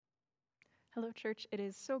Hello, church. It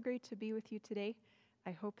is so great to be with you today.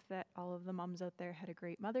 I hope that all of the moms out there had a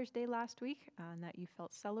great Mother's Day last week and that you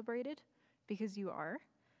felt celebrated because you are.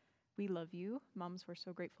 We love you. Moms, we're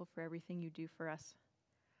so grateful for everything you do for us.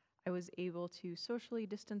 I was able to socially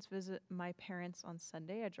distance visit my parents on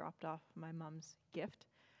Sunday. I dropped off my mom's gift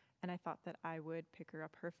and I thought that I would pick her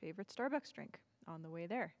up her favorite Starbucks drink on the way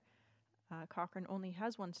there. Cochrane only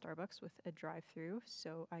has one Starbucks with a drive-through,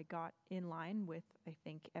 so I got in line with, I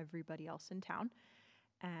think, everybody else in town.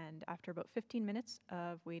 And after about 15 minutes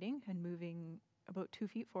of waiting and moving about 2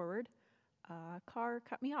 feet forward, a car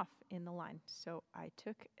cut me off in the line. So I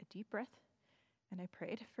took a deep breath and I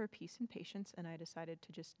prayed for peace and patience, and I decided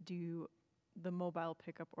to just do the mobile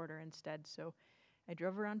pickup order instead. So I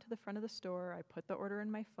drove around to the front of the store, I put the order in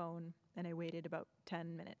my phone, and I waited about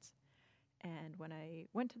 10 minutes. And when I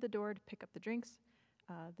went to the door to pick up the drinks,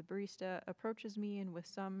 the barista approaches me, and with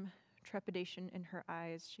some trepidation in her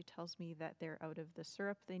eyes, she tells me that they're out of the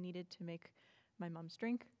syrup they needed to make my mom's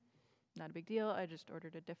drink. Not a big deal. I just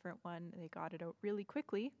ordered a different one. They got it out really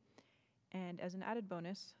quickly. And as an added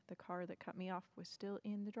bonus, the car that cut me off was still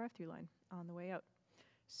in the drive-thru line on the way out.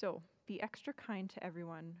 So be extra kind to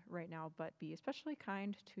everyone right now, but be especially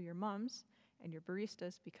kind to your moms and your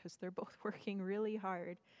baristas because they're both working really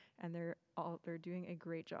hard and they're doing a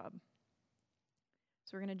great job.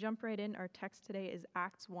 So we're going to jump right in. Our text today is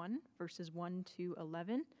Acts 1, verses 1 to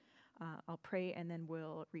 11. I'll pray and then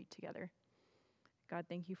we'll read together. God,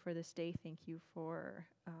 thank you for this day. Thank you for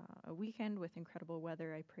a weekend with incredible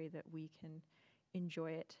weather. I pray that we can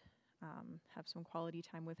enjoy it, have some quality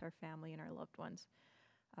time with our family and our loved ones.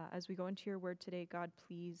 As we go into your word today, God,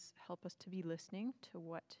 please help us to be listening to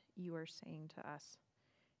what you are saying to us.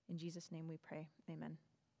 In Jesus' name we pray. Amen.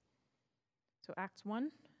 So Acts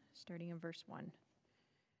 1, starting in verse 1.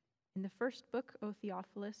 In the first book, O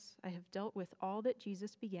Theophilus, I have dealt with all that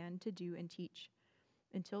Jesus began to do and teach,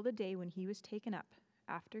 until the day when he was taken up,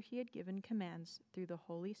 after he had given commands through the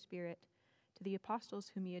Holy Spirit to the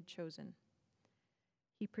apostles whom he had chosen.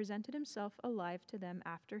 He presented himself alive to them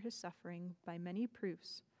after his suffering by many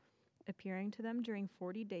proofs, appearing to them during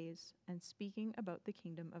 40 days and speaking about the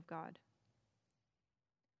kingdom of God.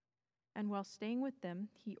 And while staying with them,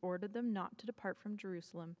 he ordered them not to depart from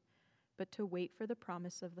Jerusalem, but to wait for the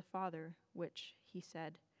promise of the Father, which, he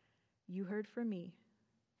said, you heard from me.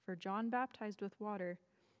 For John baptized with water,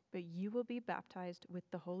 but you will be baptized with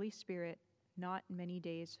the Holy Spirit not many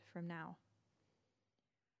days from now.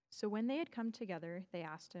 So when they had come together, they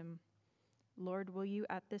asked him, Lord, will you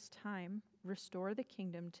at this time restore the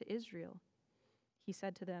kingdom to Israel? He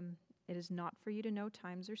said to them, it is not for you to know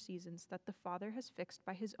times or seasons that the Father has fixed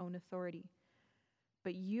by his own authority,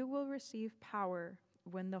 but you will receive power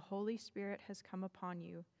when the Holy Spirit has come upon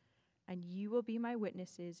you, and you will be my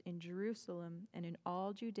witnesses in Jerusalem and in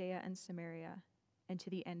all Judea and Samaria and to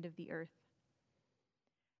the end of the earth.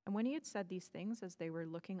 And when he had said these things, as they were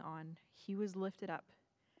looking on, he was lifted up,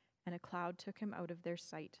 and a cloud took him out of their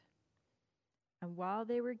sight. And while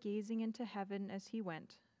they were gazing into heaven as he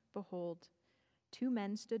went, behold, 2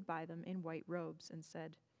 men stood by them in white robes and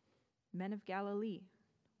said, Men of Galilee,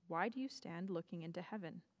 why do you stand looking into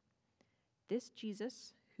heaven? This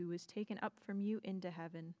Jesus, who is taken up from you into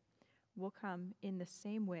heaven, will come in the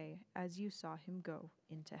same way as you saw him go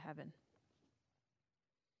into heaven.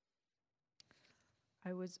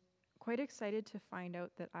 I was quite excited to find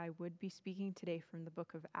out that I would be speaking today from the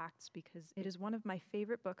book of Acts because it is one of my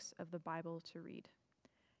favorite books of the Bible to read.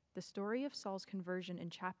 The story of Saul's conversion in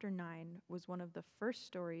chapter 9 was one of the first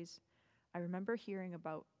stories I remember hearing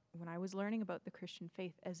about when I was learning about the Christian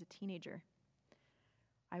faith as a teenager.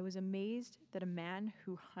 I was amazed that a man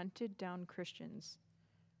who hunted down Christians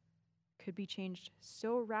could be changed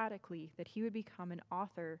so radically that he would become an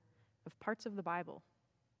author of parts of the Bible.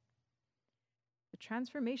 The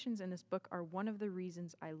transformations in this book are one of the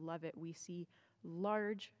reasons I love it. We see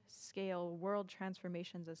large-scale world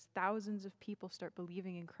transformations as thousands of people start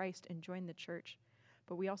believing in Christ and join the church.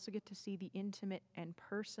 But we also get to see the intimate and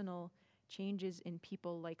personal changes in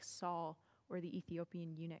people like Saul or the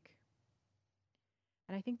Ethiopian eunuch.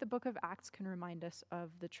 And I think the book of Acts can remind us of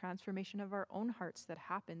the transformation of our own hearts that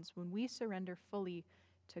happens when we surrender fully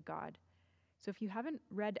to God. So if you haven't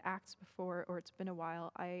read Acts before or it's been a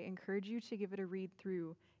while, I encourage you to give it a read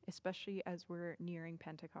through, especially as we're nearing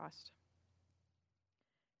Pentecost.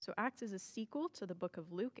 So Acts is a sequel to the book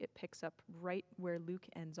of Luke. It picks up right where Luke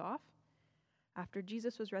ends off. After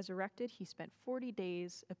Jesus was resurrected, he spent 40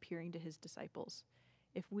 days appearing to his disciples.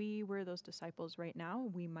 If we were those disciples right now,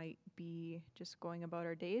 we might be just going about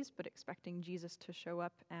our days, but expecting Jesus to show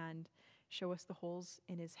up and show us the holes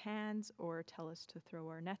in his hands or tell us to throw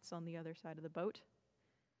our nets on the other side of the boat.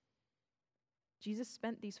 Jesus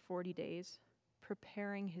spent these 40 days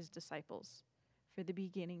preparing his disciples for the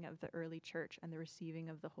beginning of the early church and the receiving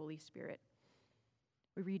of the Holy Spirit.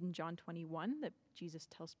 We read in John 21 that Jesus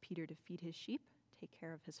tells Peter to feed his sheep, take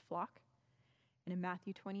care of his flock. And in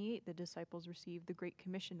Matthew 28, the disciples receive the Great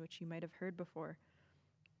Commission, which you might have heard before.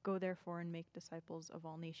 Go therefore and make disciples of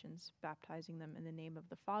all nations, baptizing them in the name of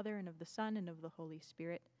the Father and of the Son and of the Holy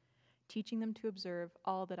Spirit, teaching them to observe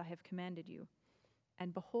all that I have commanded you.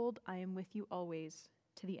 And behold, I am with you always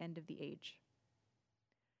to the end of the age.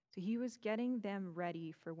 So he was getting them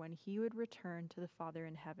ready for when he would return to the Father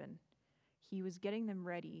in heaven. He was getting them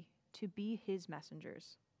ready to be his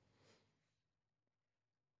messengers.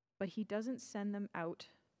 But he doesn't send them out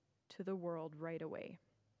to the world right away.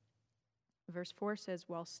 Verse 4 says,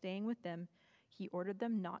 while staying with them, he ordered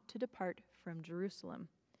them not to depart from Jerusalem,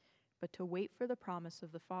 but to wait for the promise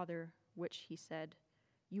of the Father, which he said,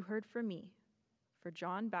 you heard from me, for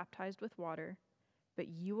John baptized with water, but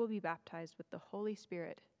you will be baptized with the Holy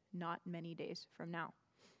Spirit not many days from now.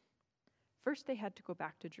 First, they had to go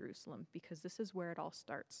back to Jerusalem because this is where it all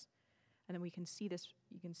starts. And then you can see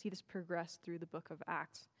this progress through the book of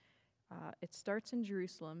Acts. It starts in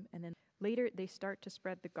Jerusalem, and then later they start to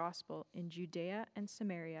spread the gospel in Judea and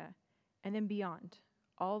Samaria, and then beyond,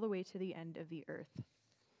 all the way to the end of the earth.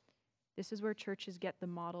 This is where churches get the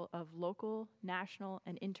model of local, national,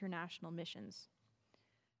 and international missions.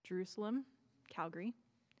 Jerusalem, Calgary,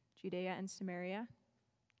 Judea and Samaria,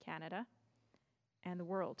 Canada, and the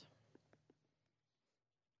world.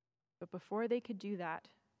 But before they could do that,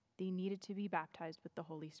 they needed to be baptized with the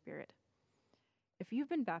Holy Spirit. If you've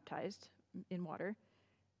been baptized in water,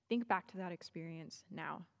 think back to that experience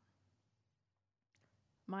now.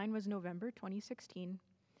 Mine was November 2016.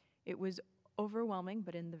 It was overwhelming,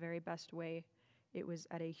 but in the very best way. It was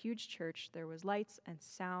at a huge church. There was lights and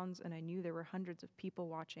sounds, and I knew there were hundreds of people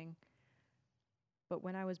watching. But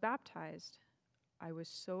when I was baptized, I was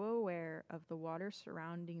so aware of the water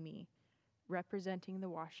surrounding me, representing the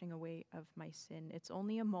washing away of my sin. It's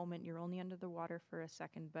only a moment. You're only under the water for a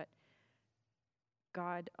second, but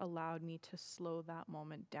God allowed me to slow that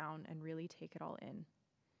moment down and really take it all in.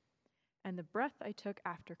 And the breath I took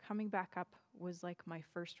after coming back up was like my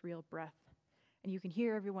first real breath. And you can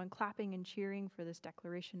hear everyone clapping and cheering for this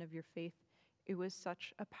declaration of your faith. It was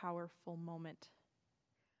such a powerful moment.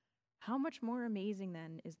 How much more amazing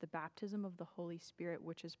then is the baptism of the Holy Spirit,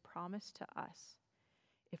 which is promised to us?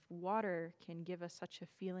 If water can give us such a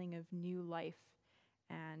feeling of new life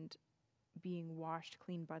and being washed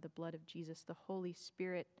clean by the blood of Jesus, the Holy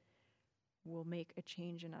Spirit will make a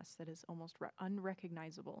change in us that is almost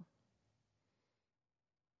unrecognizable.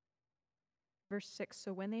 Verse 6,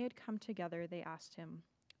 so when they had come together, they asked him,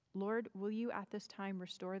 Lord, will you at this time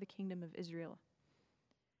restore the kingdom of Israel?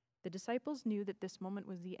 The disciples knew that this moment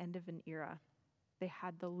was the end of an era. They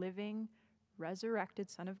had the living, resurrected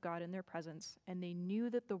Son of God in their presence, and they knew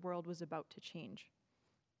that the world was about to change.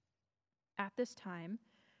 At this time,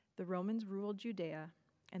 the Romans ruled Judea,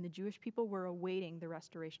 and the Jewish people were awaiting the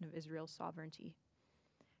restoration of Israel's sovereignty.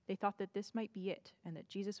 They thought that this might be it, and that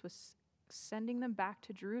Jesus was sending them back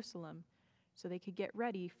to Jerusalem so they could get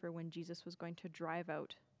ready for when Jesus was going to drive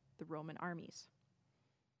out the Roman armies.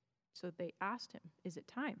 So they asked him, is it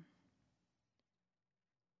time?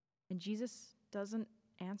 And Jesus doesn't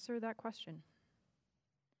answer that question.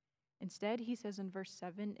 Instead, he says in verse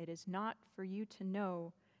 7, it is not for you to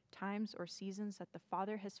know times or seasons that the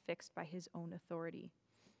Father has fixed by his own authority.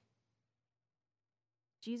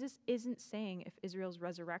 Jesus isn't saying if Israel's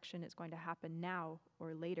resurrection is going to happen now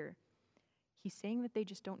or later. He's saying that they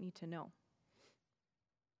just don't need to know.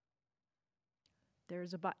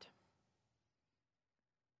 There's a but.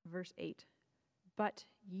 Verse 8, but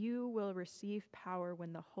you will receive power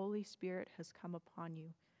when the Holy Spirit has come upon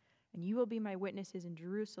you, and you will be my witnesses in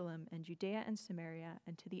Jerusalem and Judea and Samaria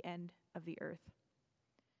and to the end of the earth.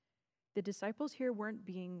 The disciples here weren't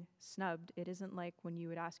being snubbed. It isn't like when you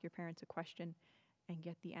would ask your parents a question and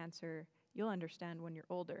get the answer, you'll understand when you're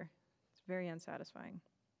older. It's very unsatisfying.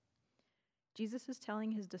 Jesus is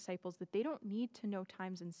telling his disciples that they don't need to know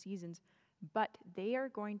times and seasons, but they are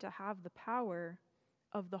going to have the power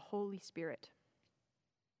of the Holy Spirit.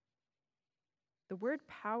 The word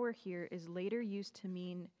power here is later used to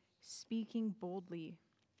mean speaking boldly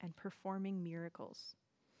and performing miracles.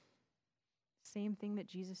 Same thing that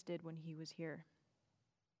Jesus did when he was here.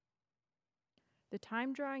 The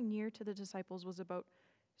time drawing near to the disciples was about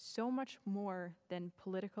so much more than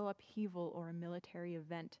political upheaval or a military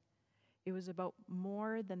event. It was about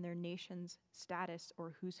more than their nation's status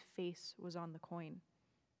or whose face was on the coin.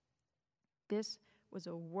 This was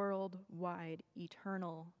a worldwide,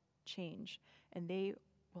 eternal change, and they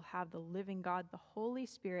will have the living God, the Holy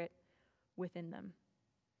Spirit, within them.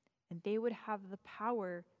 And they would have the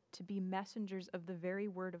power to be messengers of the very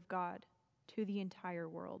word of God to the entire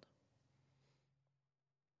world.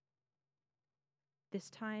 This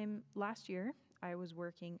time last year, I was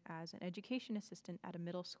working as an education assistant at a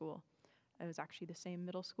middle school. It was actually the same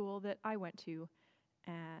middle school that I went to,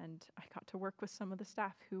 and I got to work with some of the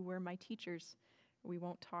staff who were my teachers. We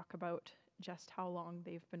won't talk about just how long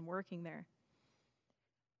they've been working there.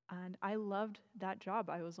 And I loved that job.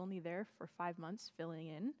 I was only there for 5 months filling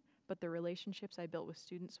in, but the relationships I built with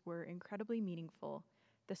students were incredibly meaningful.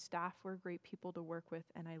 The staff were great people to work with,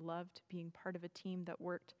 and I loved being part of a team that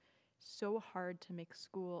worked so hard to make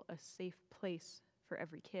school a safe place for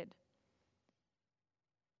every kid.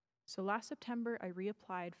 So last September, I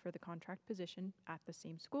reapplied for the contract position at the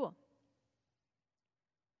same school.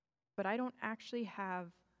 But I don't actually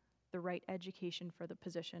have the right education for the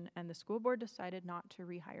position, and the school board decided not to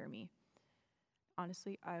rehire me.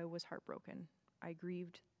 Honestly, I was heartbroken. I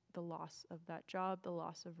grieved the loss of that job, the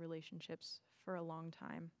loss of relationships for a long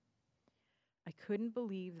time. I couldn't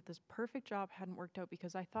believe that this perfect job hadn't worked out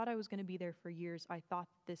because I thought I was going to be there for years. I thought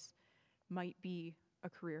this might be a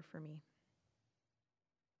career for me.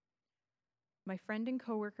 My friend and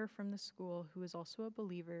coworker from the school, who is also a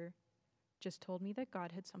believer, just told me that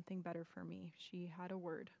God had something better for me. She had a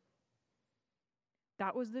word.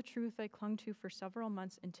 That was the truth I clung to for several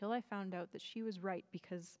months until I found out that she was right,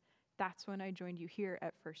 because that's when I joined you here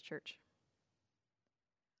at First Church.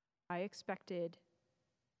 I expected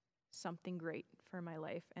something great for my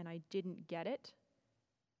life, and I didn't get it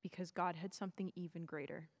because God had something even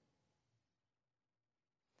greater.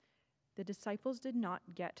 The disciples did not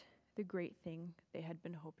get the great thing they had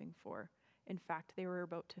been hoping for. In fact, they were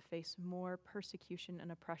about to face more persecution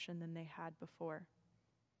and oppression than they had before.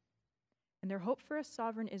 And their hope for a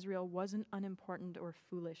sovereign Israel wasn't unimportant or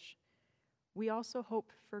foolish. We also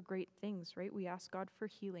hope for great things, right? We ask God for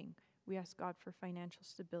healing. We ask God for financial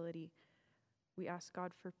stability. We ask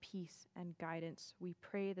God for peace and guidance. We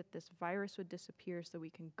pray that this virus would disappear so we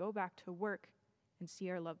can go back to work and see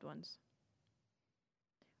our loved ones.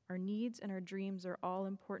 Our needs and our dreams are all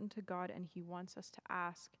important to God, and He wants us to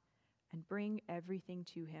ask and bring everything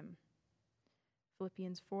to Him.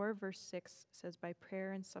 Philippians 4 verse 6 says, "By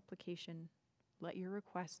prayer and supplication, let your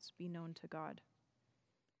requests be known to God."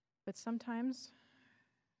 But sometimes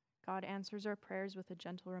God answers our prayers with a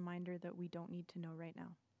gentle reminder that we don't need to know right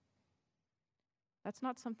now. That's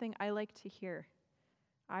not something I like to hear.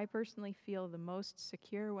 I personally feel the most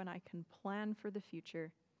secure when I can plan for the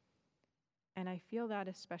future. And I feel that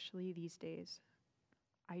especially these days.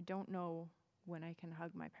 I don't know when I can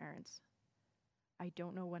hug my parents. I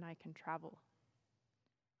don't know when I can travel.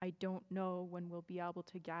 I don't know when we'll be able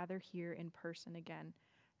to gather here in person again.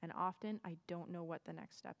 And often I don't know what the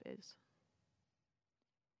next step is.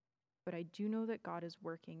 But I do know that God is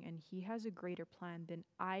working, and He has a greater plan than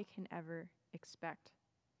I can ever expect.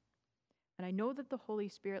 And I know that the Holy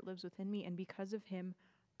Spirit lives within me, and because of Him,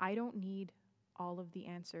 I don't need all of the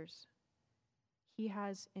answers. He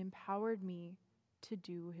has empowered me to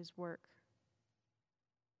do His work.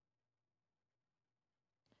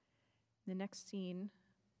 The next scene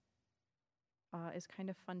is kind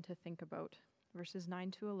of fun to think about. Verses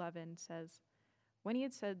 9 to 11 says, "When He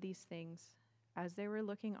had said these things, as they were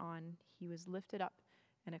looking on, He was lifted up,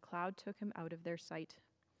 and a cloud took Him out of their sight.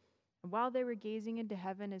 And while they were gazing into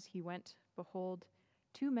heaven as He went, behold,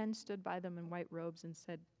 2 men stood by them in white robes and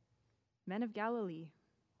said, 'Men of Galilee,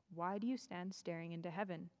 why do you stand staring into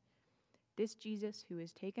heaven? This Jesus who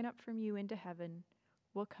is taken up from you into heaven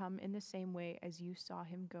will come in the same way as you saw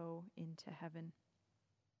Him go into heaven.'"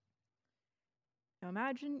 Now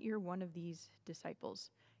imagine you're one of these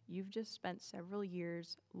disciples. You've just spent several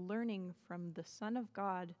years learning from the Son of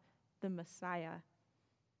God, the Messiah,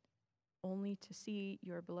 only to see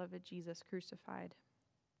your beloved Jesus crucified.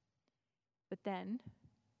 But then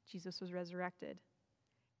Jesus was resurrected.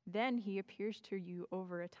 Then He appears to you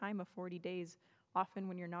over a time of 40 days, often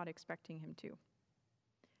when you're not expecting Him to.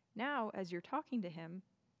 Now, as you're talking to Him,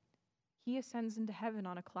 He ascends into heaven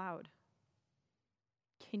on a cloud.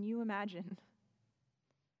 Can you imagine?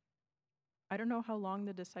 I don't know how long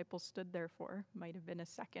the disciples stood there for. Might have been a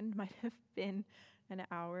second, might have been an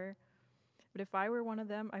hour. But if I were one of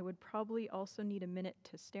them, I would probably also need a minute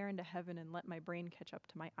to stare into heaven and let my brain catch up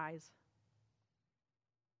to my eyes.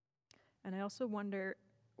 And I also wonder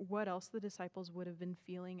what else the disciples would have been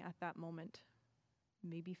feeling at that moment.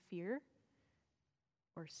 Maybe fear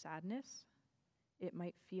or sadness. It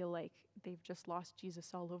might feel like they've just lost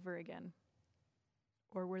Jesus all over again.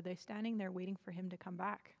 Or were they standing there waiting for Him to come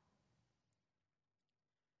back?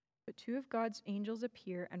 But two of God's angels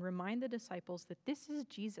appear and remind the disciples that this is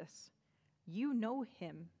Jesus. You know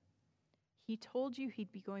him. He told you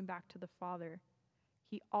he'd be going back to the Father.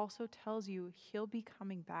 He also tells you he'll be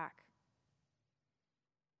coming back.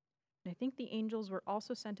 And I think the angels were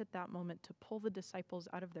also sent at that moment to pull the disciples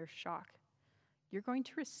out of their shock. You're going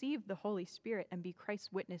to receive the Holy Spirit and be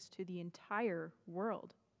Christ's witness to the entire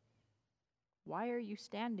world. Why are you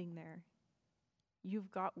standing there?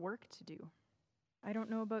 You've got work to do. I don't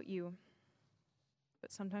know about you,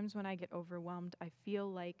 but sometimes when I get overwhelmed, I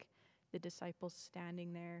feel like the disciples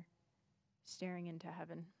standing there staring into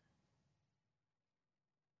heaven.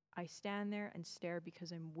 I stand there and stare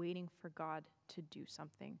because I'm waiting for God to do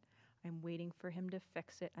something. I'm waiting for him to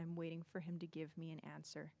fix it. I'm waiting for him to give me an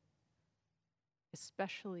answer,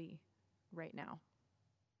 especially right now.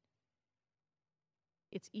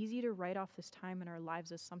 It's easy to write off this time in our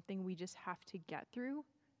lives as something we just have to get through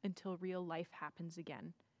until real life happens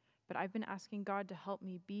again. But I've been asking God to help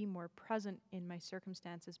me be more present in my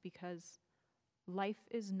circumstances because life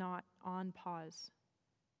is not on pause.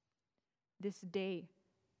 This day,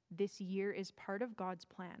 this year is part of God's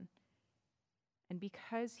plan. And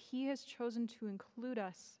because he has chosen to include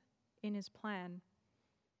us in his plan,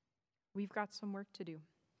 we've got some work to do.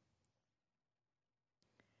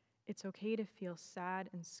 It's okay to feel sad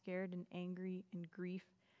and scared and angry and grief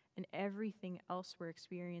and everything else we're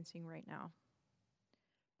experiencing right now.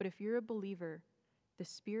 But if you're a believer, the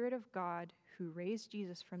Spirit of God who raised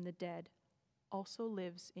Jesus from the dead also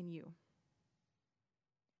lives in you.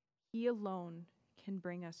 He alone can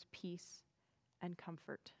bring us peace and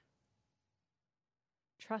comfort.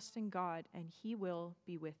 Trust in God, and he will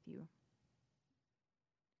be with you.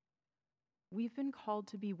 We've been called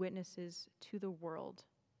to be witnesses to the world.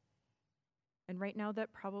 And right now,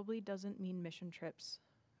 that probably doesn't mean mission trips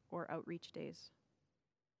or outreach days.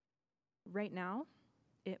 Right now,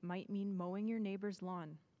 it might mean mowing your neighbor's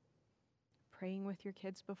lawn, praying with your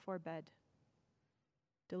kids before bed,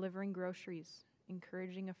 delivering groceries,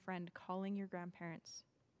 encouraging a friend, calling your grandparents.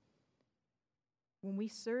 When we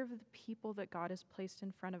serve the people that God has placed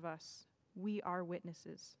in front of us, we are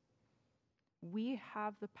witnesses. We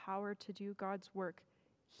have the power to do God's work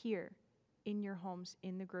here, in your homes,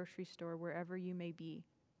 in the grocery store, wherever you may be,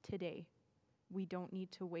 today. We don't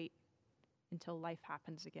need to wait until life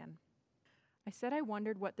happens again. I said I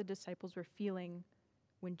wondered what the disciples were feeling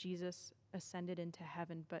when Jesus ascended into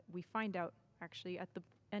heaven, but we find out, actually, at the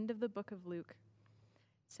end of the book of Luke,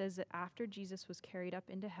 it says that after Jesus was carried up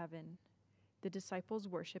into heaven, the disciples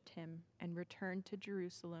worshipped him and returned to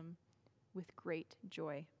Jerusalem with great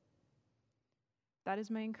joy. That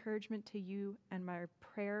is my encouragement to you and my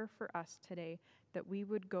prayer for us today, that we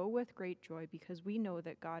would go with great joy because we know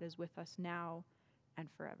that God is with us now and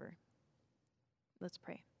forever. Let's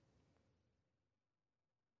pray.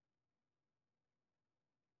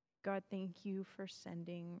 God, thank you for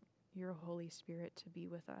sending your Holy Spirit to be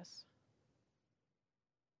with us.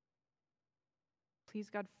 Please,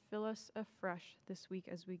 God, fill us afresh this week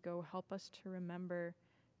as we go. Help us to remember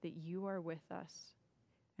that you are with us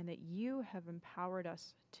and that you have empowered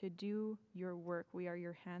us to do your work. We are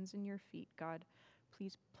your hands and your feet, God.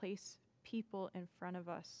 Please place people in front of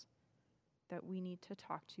us that we need to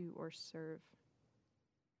talk to or serve.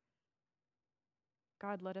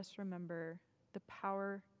 God, let us remember the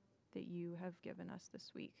power that you have given us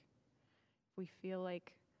this week. If we feel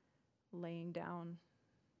like laying down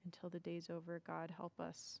until the day's over, God, help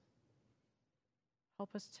us.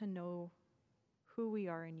 Help us to know who we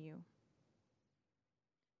are in you.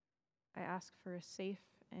 I ask for a safe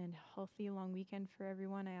and healthy long weekend for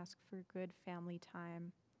everyone. I ask for good family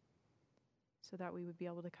time so that we would be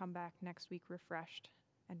able to come back next week refreshed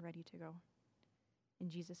and ready to go. In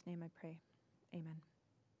Jesus' name I pray. Amen.